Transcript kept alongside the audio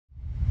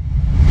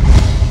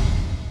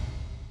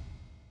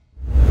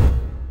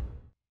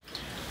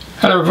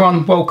Hello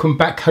everyone, welcome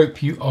back.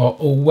 Hope you are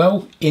all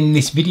well. In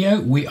this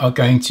video we are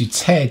going to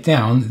tear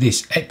down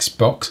this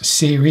Xbox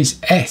Series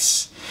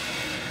S.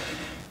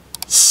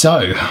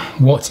 So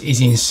what is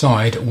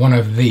inside one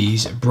of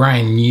these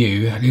brand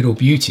new little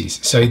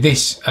beauties? So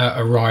this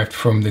arrived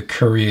from the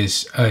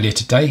couriers earlier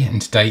today,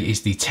 and today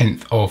is the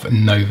 10th of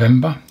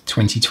November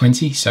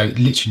 2020, so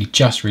literally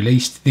just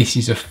released. This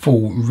is a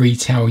full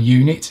retail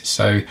unit,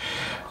 so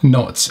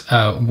not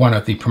one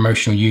of the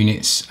promotional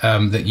units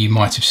that you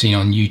might have seen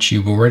on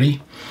YouTube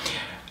already.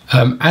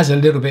 As a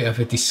little bit of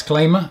a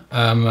disclaimer,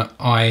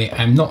 I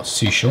am not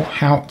too sure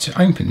how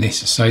to open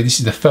this, so this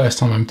is the first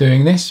time I'm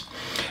doing this.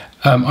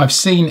 I've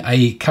seen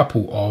a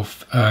couple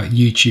of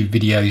YouTube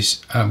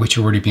videos which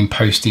have already been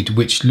posted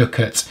which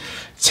look at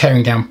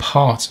tearing down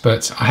parts,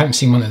 but I haven't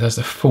seen one that does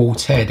the full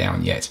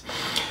teardown yet.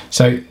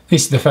 So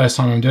this is the first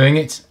time I'm doing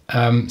it,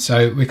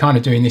 so we're kind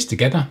of doing this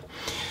together.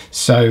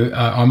 So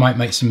I might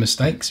make some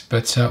mistakes,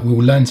 but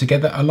we'll learn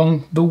together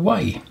along the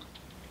way.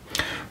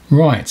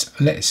 Right,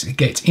 let's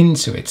get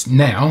into it.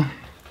 Now,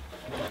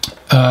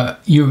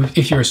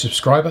 if you're a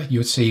subscriber,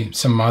 you'll see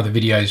some of my other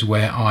videos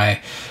where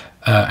I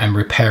am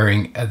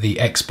repairing the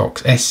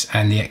Xbox S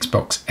and the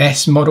Xbox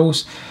S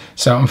models.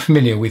 So I'm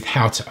familiar with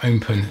how to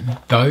open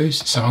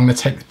those. So I'm going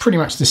to take pretty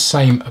much the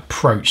same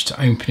approach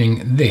to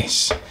opening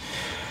this.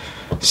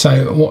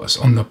 So what's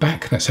on the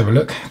back? Let's have a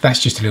look. That's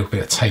just a little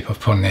bit of tape I've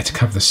put on there to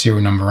cover the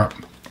serial number up.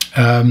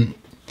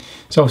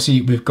 So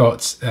obviously we've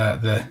got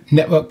the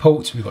network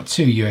ports, we've got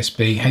two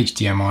USB,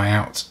 HDMI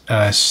out,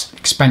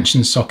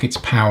 expansion sockets,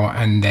 power,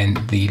 and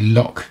then the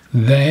lock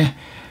there.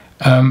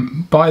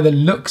 By the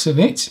looks of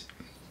it,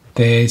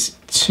 there's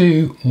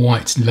two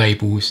white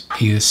labels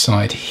either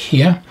side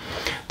here.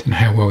 Don't know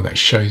how well that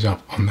shows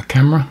up on the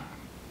camera.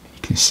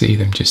 You can see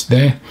them just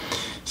there.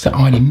 So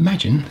I'd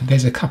imagine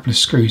there's a couple of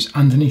screws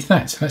underneath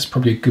that. So that's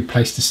probably a good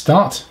place to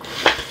start.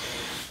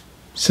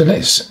 So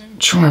let's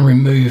try and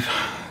remove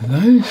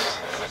those,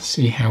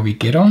 see how we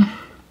get on.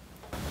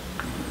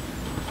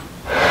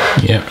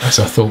 Yeah, as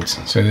I thought.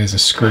 So there's a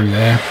screw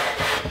there.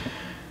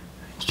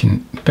 You can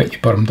bet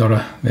your bottom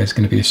dollar there's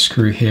going to be a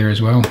screw here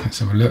as well. Let's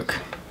have a look.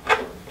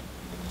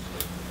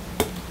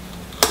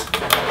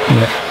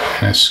 Yeah,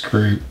 and a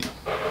screw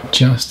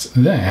just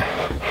there.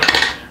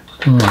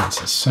 Right,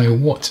 so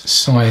what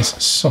size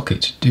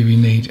socket do we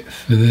need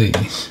for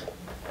these?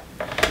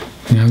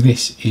 Now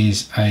this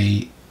is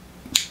a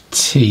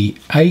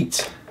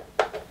T8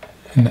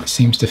 and that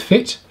seems to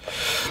fit.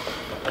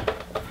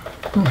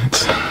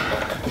 Right,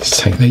 let's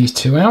take these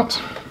two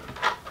out.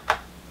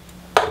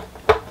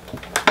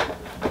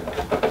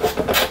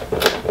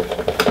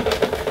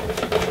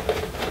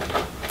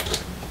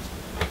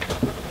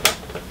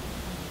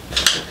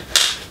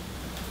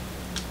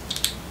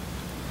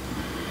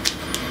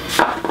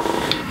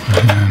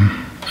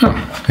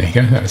 Oh, there you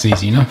go, that was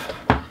easy enough.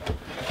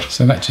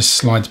 So that just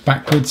slides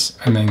backwards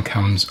and then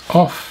comes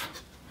off.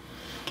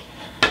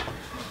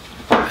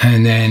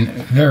 And then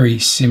very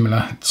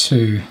similar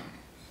to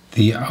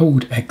the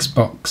old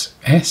Xbox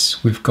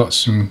S, we've got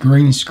some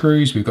green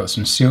screws, we've got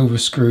some silver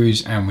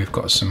screws, and we've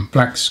got some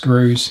black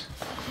screws.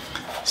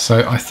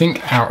 So I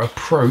think our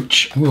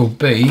approach will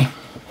be,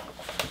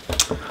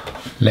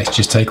 let's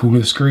just take all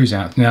of the screws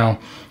out. Now,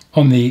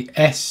 on the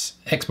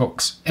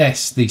Xbox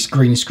S, these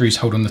green screws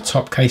hold on the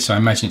top case, so I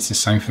imagine it's the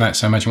same for that.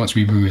 So I imagine once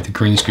we remove the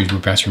green screws, we'll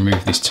be able to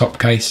remove this top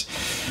case.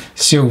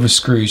 Silver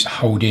screws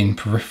hold in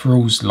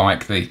peripherals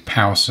like the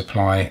power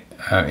supply,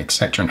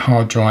 etc., and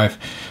hard drive,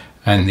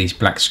 and these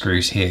black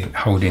screws here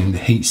hold in the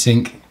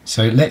heatsink.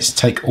 So let's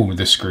take all of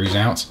the screws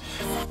out.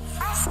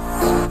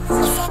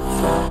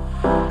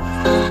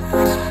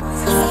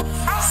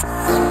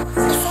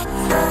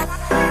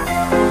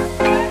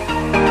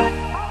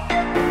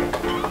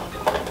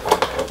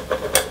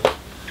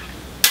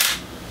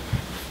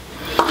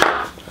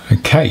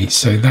 Okay,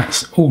 so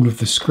that's all of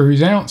the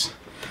screws out.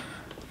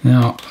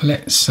 Now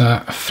let's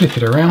flip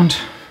it around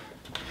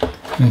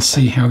and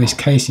see how this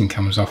casing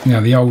comes off. Now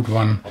the old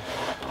one,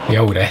 the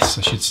old S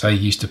I should say,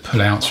 used to pull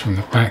out from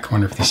the back. I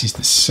wonder if this is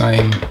the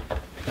same.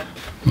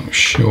 Not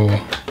sure.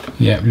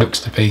 Yeah, it looks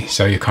to be.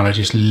 So you're kind of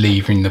just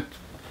leaving the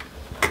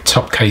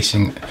top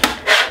casing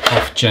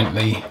off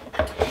gently,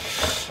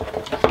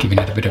 giving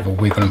it a bit of a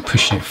wiggle and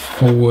pushing it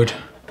forward.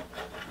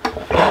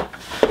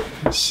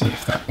 Let's see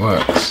if that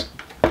works.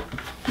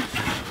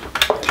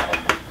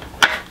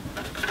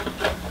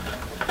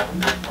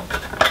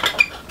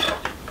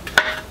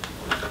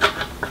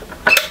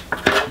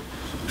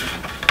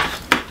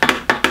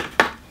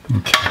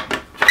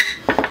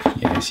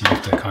 So you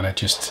have to kind of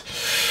just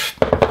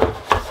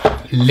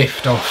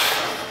lift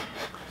off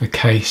the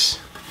case,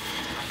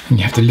 and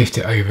you have to lift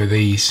it over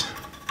these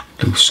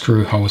little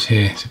screw holes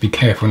here, so be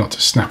careful not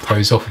to snap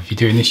those off if you're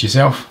doing this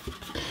yourself.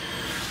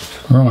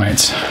 Right,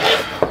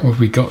 what have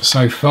we got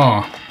so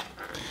far?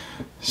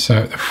 So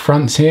at the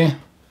front here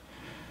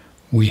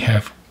we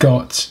have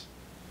got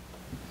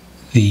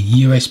the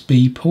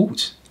USB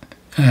port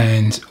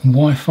and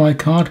Wi-Fi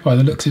card by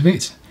the looks of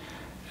it,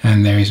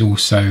 and there is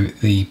also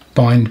the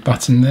bind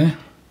button there.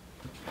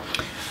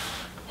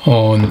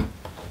 On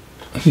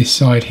this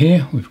side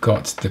here, we've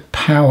got the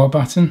power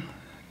button,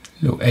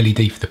 little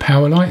LED for the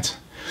power light.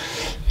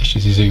 Let's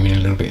just zoom in a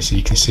little bit so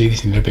you can see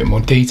this in a little bit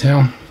more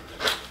detail.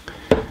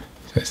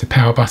 So it's the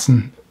power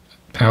button,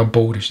 power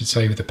board I should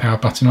say, with the power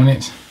button on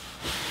it.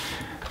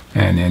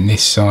 And then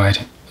this side,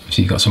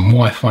 obviously you've got some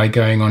Wi-Fi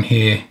going on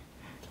here,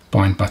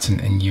 bind button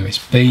and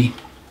USB.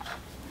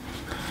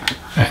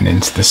 And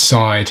then to the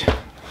side,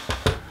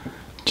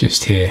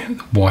 just here, the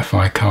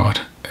Wi-Fi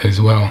card as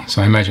well.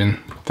 So I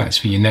imagine that's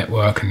for your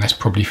network and that's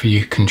probably for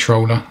your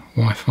controller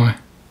Wi-Fi.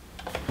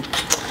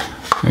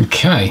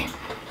 Okay.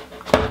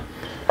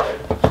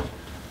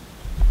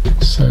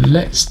 So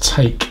let's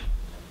take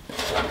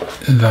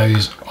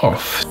those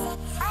off.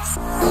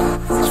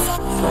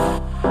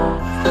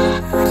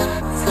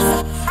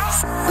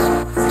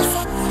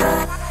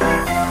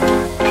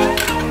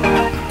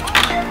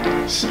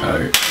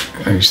 So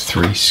those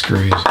 3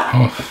 screws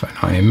off, and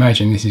I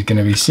imagine this is going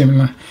to be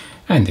similar,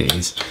 and it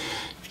is.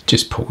 It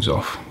just pulls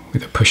off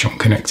with a push-on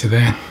connector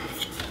there.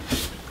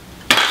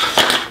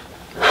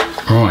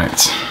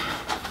 Right,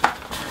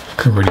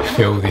 can really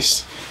feel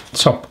this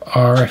top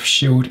RF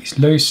shield is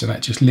loose, so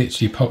that just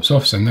literally pops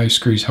off, so no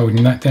screws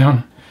holding that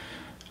down,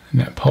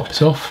 and that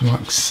pops off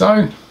like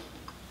so.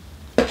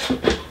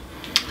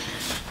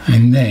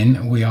 And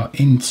then we are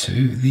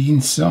into the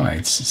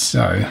insides.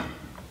 So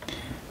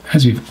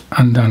as we've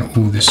undone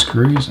all the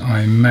screws,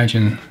 I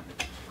imagine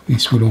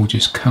this will all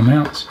just come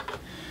out.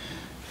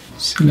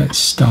 So let's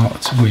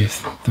start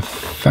with the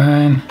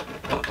fan.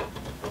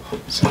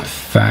 So the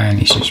fan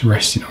is just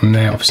resting on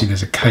there. Obviously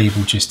there's a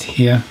cable just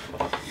here.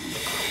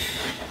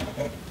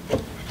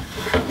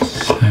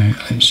 So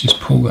let's just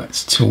pull that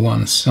to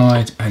one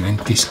side and then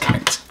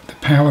disconnect the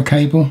power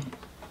cable.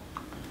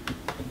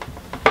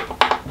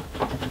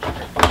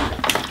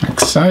 Like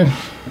so.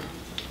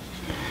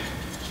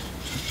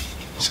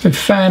 So the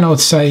fan, I would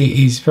say,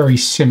 is very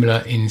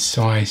similar in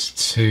size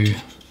to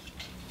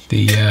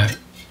the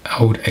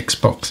old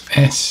Xbox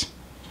S,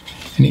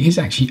 and it is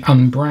actually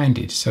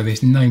unbranded, so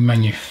there's no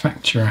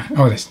manufacturer.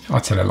 Oh,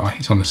 I'll tell a lie,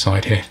 it's on the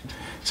side here.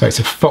 So it's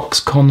a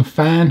Foxconn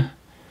fan,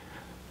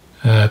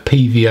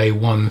 PVA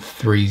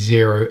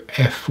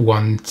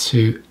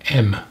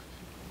 130F12M.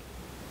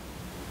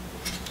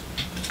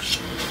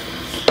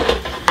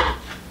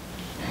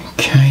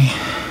 Okay,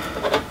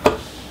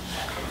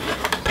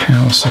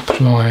 power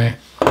supply.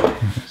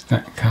 Does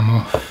that come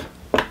off?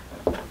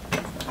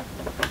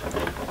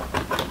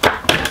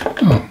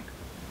 Oh,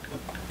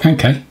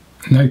 okay,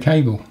 no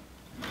cable.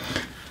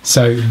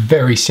 So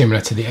very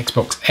similar to the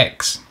Xbox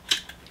X.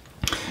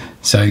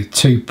 So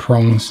 2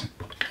 prongs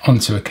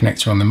onto a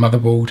connector on the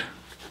motherboard,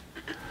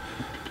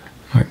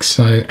 like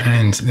so,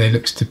 and there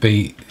looks to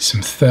be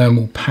some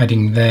thermal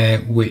padding there,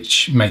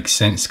 which makes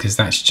sense because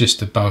that's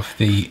just above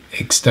the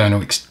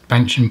external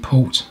expansion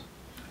port.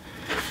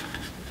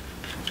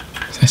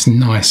 That's a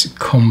nice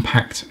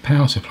compact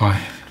power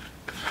supply.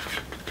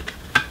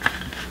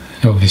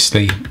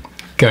 Obviously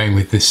going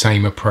with the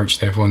same approach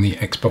they have on the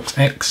Xbox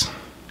X.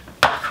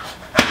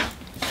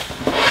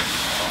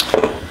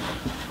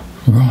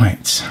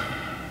 Right,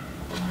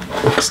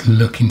 let's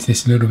look into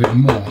this a little bit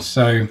more.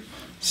 So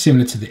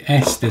similar to the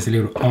S, there's a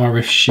little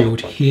RF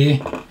shield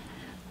here,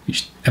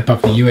 which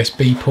above the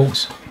USB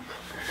ports,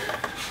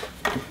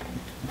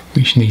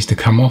 which needs to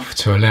come off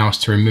to allow us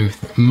to remove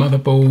the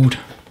motherboard.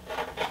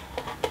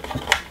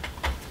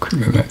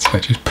 Let's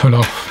that just pull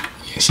off.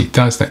 Yes, it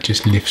does. That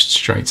just lifts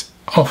straight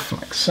off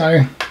like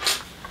so.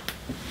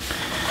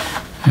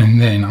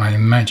 And then I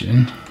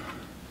imagine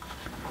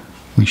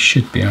we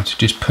should be able to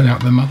just pull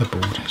out the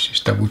motherboard. Let's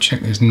just double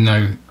check there's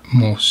no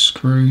more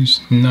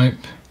screws. Nope.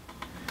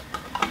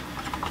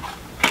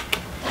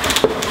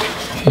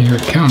 Here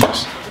it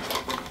comes.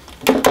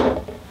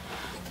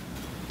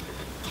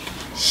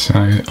 So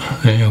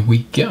there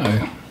we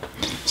go.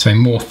 So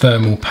more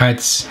thermal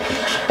pads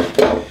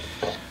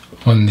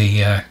on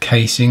the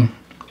casing,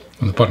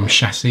 on the bottom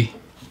chassis.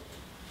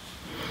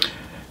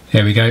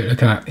 There we go,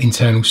 look at that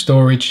internal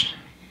storage,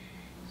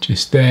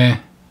 just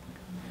there.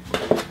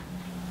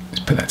 Let's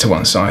put that to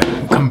one side,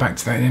 we'll come back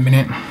to that in a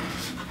minute.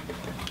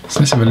 So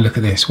let's have a look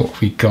at this, what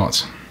have we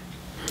got?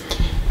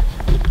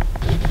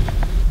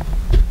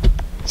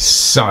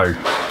 So,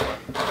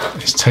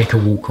 let's take a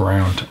walk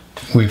around.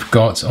 We've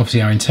got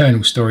obviously our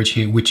internal storage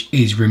here, which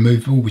is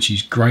removable, which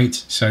is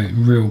great. So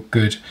real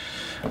good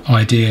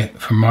idea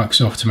from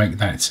Microsoft to make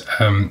that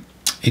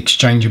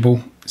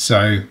exchangeable.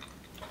 So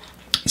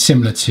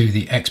similar to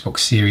the Xbox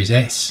Series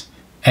X,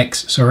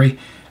 that's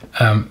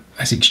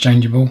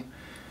exchangeable.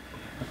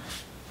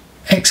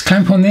 X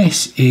clamp on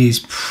this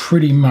is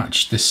pretty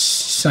much the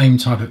same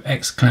type of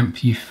X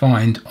clamp you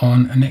find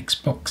on an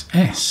Xbox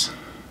S.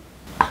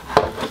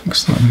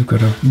 Looks like we've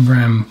got a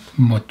RAM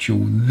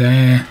module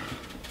there.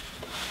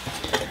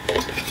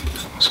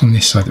 What's on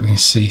this side that we can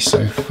see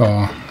so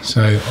far?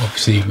 So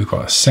obviously we've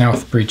got a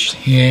south bridge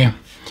here,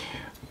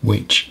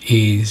 which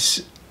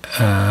is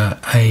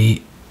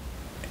a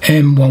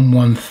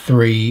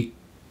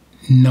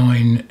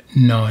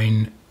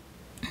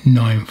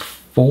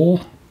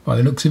M1139994 by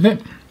the looks of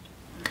it,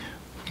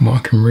 from what I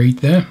can read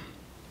there.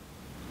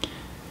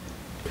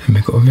 And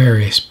we've got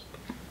various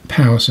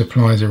power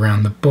supplies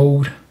around the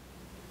board.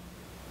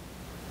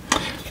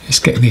 Let's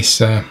get this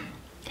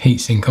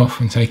heatsink off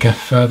and take a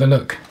further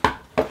look.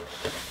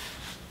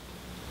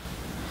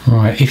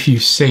 Right, if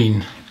you've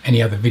seen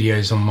any other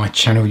videos on my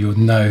channel, you'll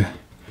know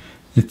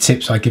the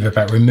tips I give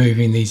about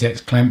removing these X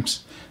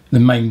clamps. The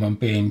main one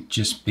being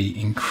just be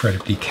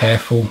incredibly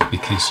careful,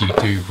 because you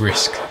do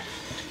risk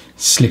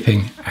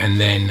slipping and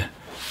then,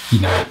 you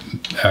know,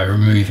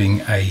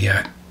 removing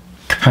a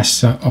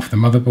capacitor off the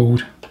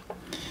motherboard.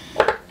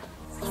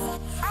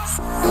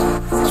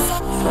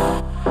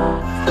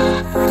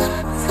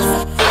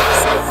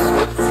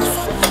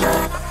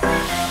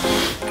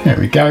 There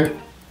we go,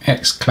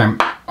 X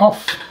clamp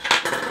off.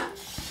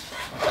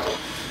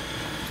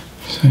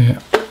 So yeah,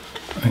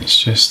 let's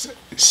just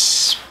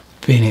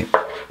spin it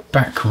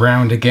back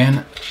round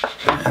again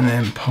and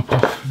then pop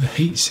off the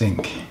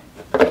heatsink.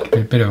 Give it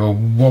a bit of a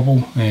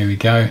wobble, there we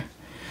go.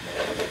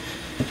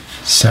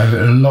 So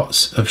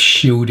lots of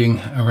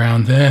shielding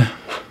around there,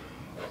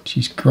 which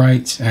is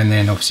great. And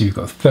then obviously we've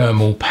got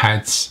thermal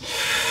pads,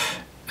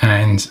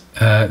 and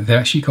they're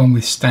actually gone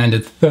with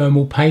standard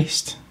thermal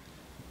paste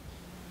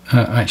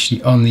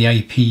actually on the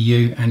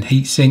APU and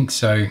heatsink.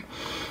 So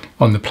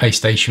on the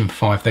PlayStation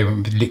 5 they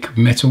went with liquid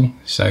metal,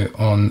 so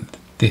on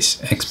this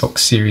Xbox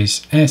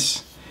Series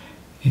S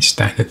it's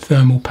standard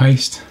thermal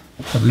paste.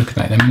 Have a look at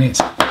that in a minute.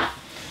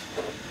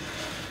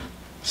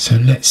 So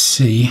let's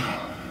see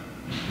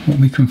what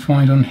we can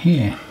find on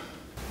here.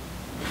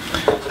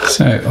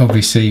 So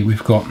obviously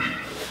we've got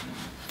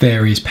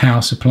various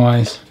power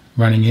supplies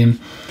running in.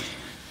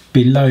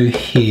 Below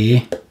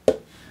here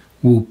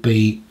will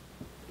be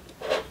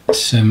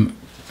some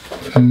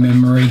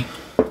memory.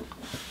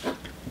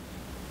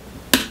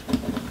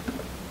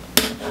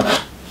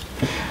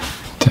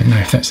 Don't know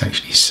if that's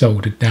actually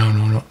soldered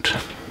down or not.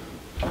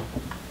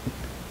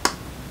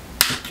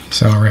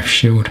 It's RF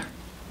shield.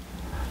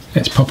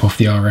 Let's pop off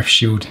the RF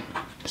shield,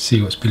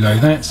 see what's below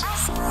that.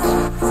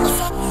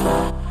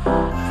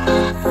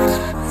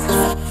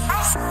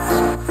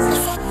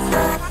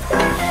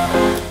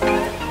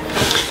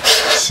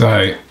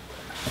 So,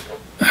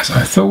 as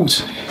I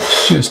thought,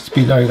 just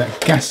below that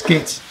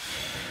gasket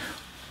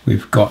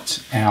we've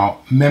got our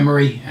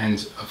memory,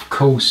 and of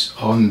course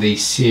on the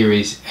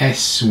Series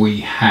S we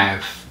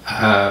have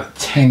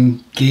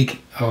 10 gig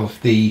of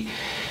the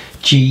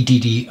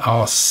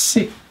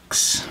GDDR6,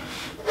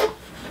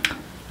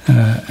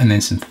 and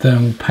then some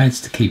thermal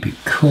pads to keep it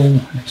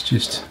cool. Let's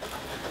just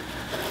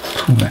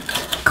pull that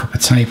copper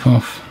tape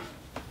off,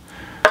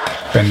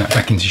 bend that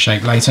back into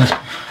shape later.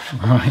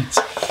 Right,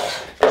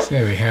 so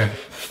there we have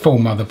full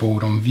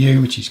motherboard on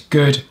view, which is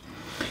good.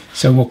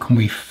 So what can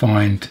we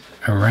find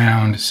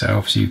around? So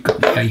obviously you've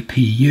got the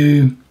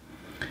APU,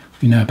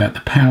 we know about the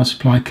power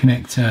supply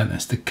connector,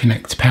 that's the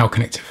power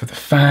connector for the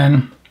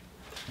fan,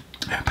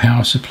 our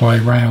power supply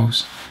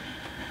rails,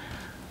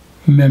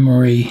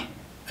 memory,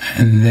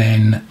 and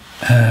then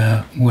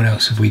what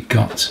else have we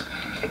got?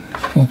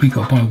 What have we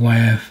got by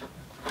way of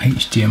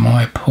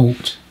HDMI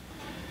port?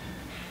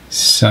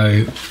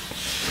 So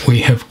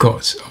we have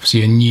got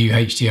obviously a new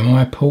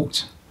HDMI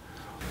port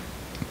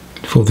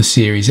for the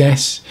Series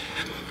S,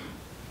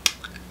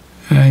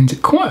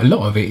 and quite a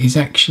lot of it is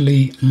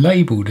actually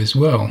labelled as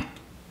well.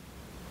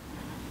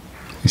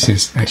 This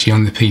is actually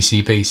on the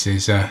PCB, so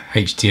there's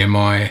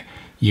HDMI,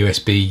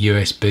 USB,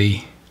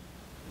 USB,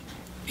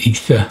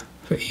 Ether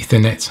for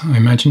Ethernet, I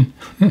imagine.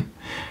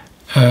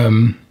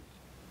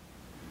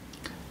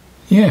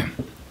 Yeah,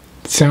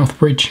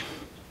 Southbridge.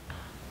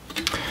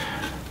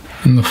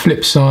 On the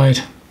flip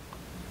side,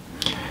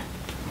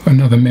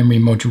 another memory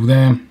module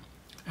there,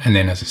 and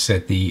then as I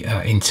said, the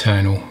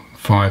internal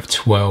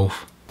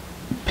 512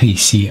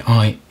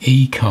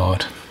 PCIe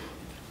card.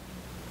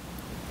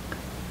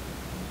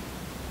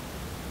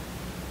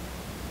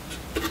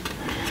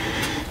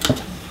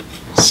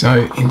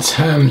 So in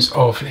terms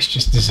of, let's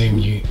just zoom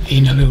you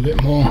in a little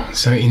bit more.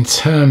 So in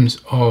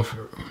terms of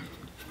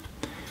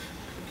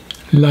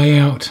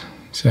layout,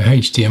 so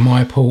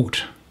HDMI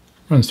port,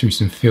 runs through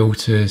some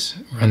filters,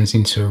 runs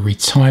into a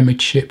retimer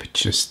chip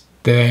just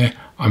there.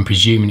 I'm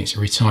presuming it's a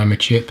retimer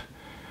chip.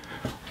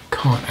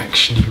 Can't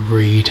actually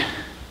read.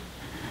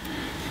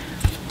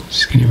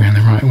 Just get it around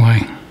the right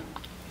way.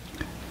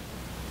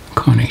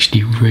 Can't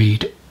actually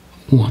read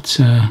what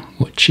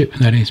chip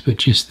that is, but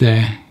just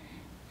there,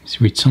 it's a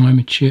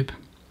retimer chip,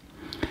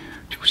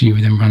 which obviously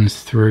then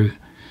runs through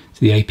to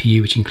the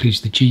APU, which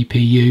includes the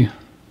GPU,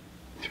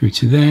 through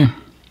to there.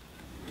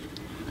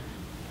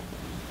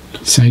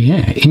 So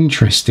yeah,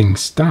 interesting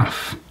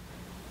stuff.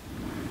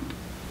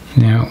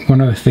 Now, one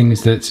of the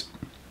things that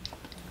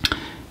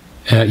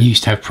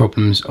used to have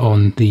problems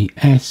on the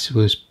S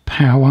was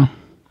power.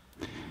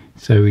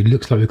 So it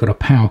looks like we've got a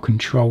power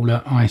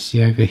controller IC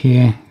over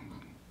here.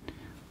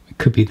 It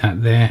could be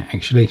that there,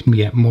 actually,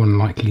 yeah, more than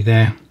likely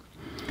there,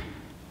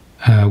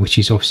 which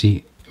is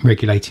obviously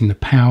regulating the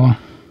power.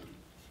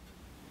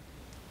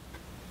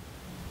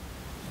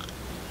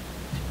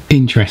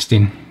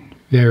 Interesting,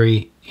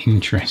 very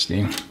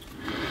interesting.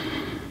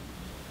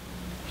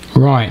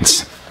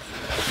 Right,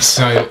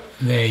 So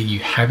there you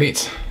have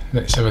it.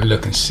 Let's have a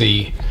look and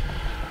see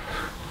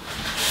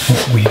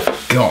what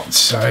we've got.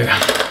 So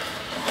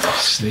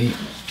obviously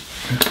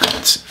we've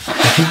got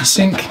the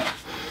heatsink.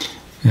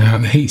 Now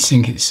the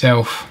heatsink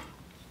itself,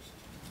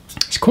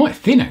 it's quite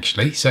thin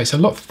actually, so it's a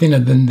lot thinner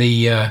than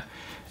the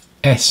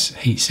S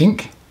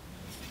heatsink.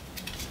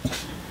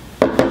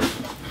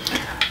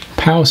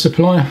 Power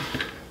supply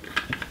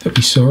that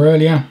we saw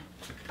earlier.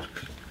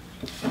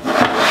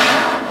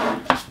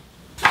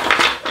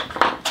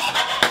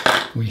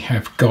 We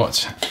have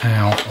got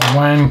our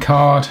WAN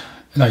card.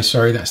 No,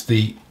 sorry, that's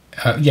the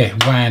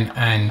WAN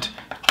and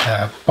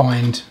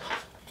bind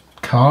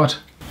card.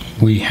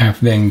 We have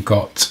then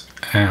got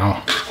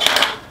our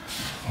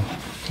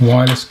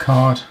wireless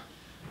card.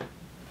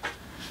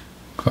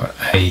 Got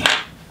a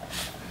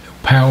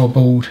power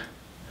board,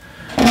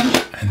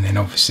 and then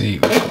obviously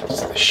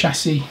it's the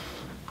chassis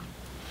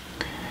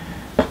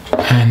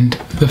and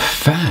the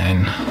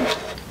fan.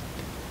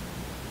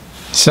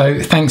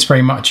 So thanks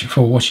very much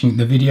for watching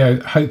the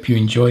video. Hope you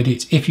enjoyed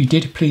it. If you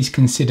did, please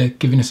consider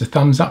giving us a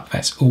thumbs up.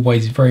 That's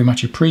always very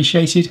much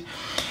appreciated.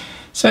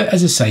 So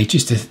as I say,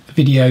 just a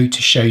video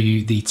to show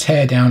you the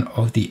teardown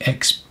of the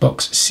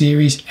Xbox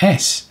Series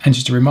S. And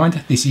just a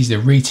reminder, this is the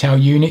retail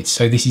unit,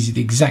 so this is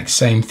the exact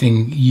same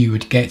thing you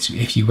would get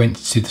if you went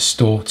to the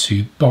store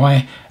to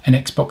buy an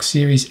Xbox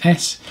Series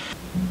S.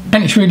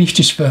 And it's really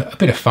just for a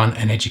bit of fun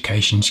and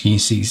education, so you can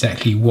see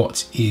exactly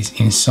what is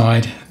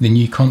inside the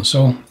new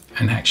console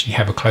and actually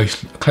have a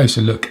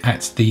closer look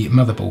at the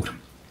motherboard.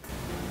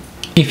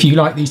 If you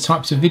like these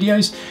types of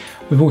videos,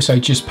 we've also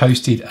just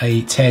posted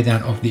a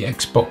teardown of the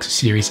Xbox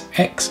Series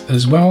X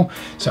as well,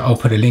 so I'll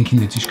put a link in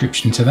the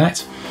description to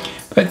that.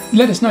 But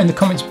let us know in the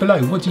comments below,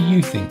 what do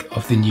you think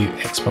of the new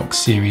Xbox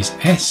Series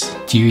S?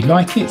 Do you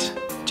like it?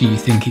 Do you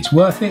think it's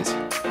worth it?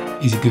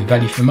 Is it good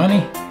value for money?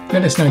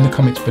 Let us know in the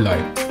comments below.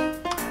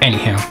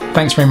 Anyhow,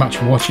 thanks very much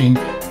for watching.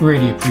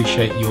 Really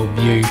appreciate your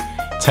view.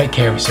 Take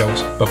care of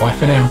yourselves. Bye bye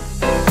for now.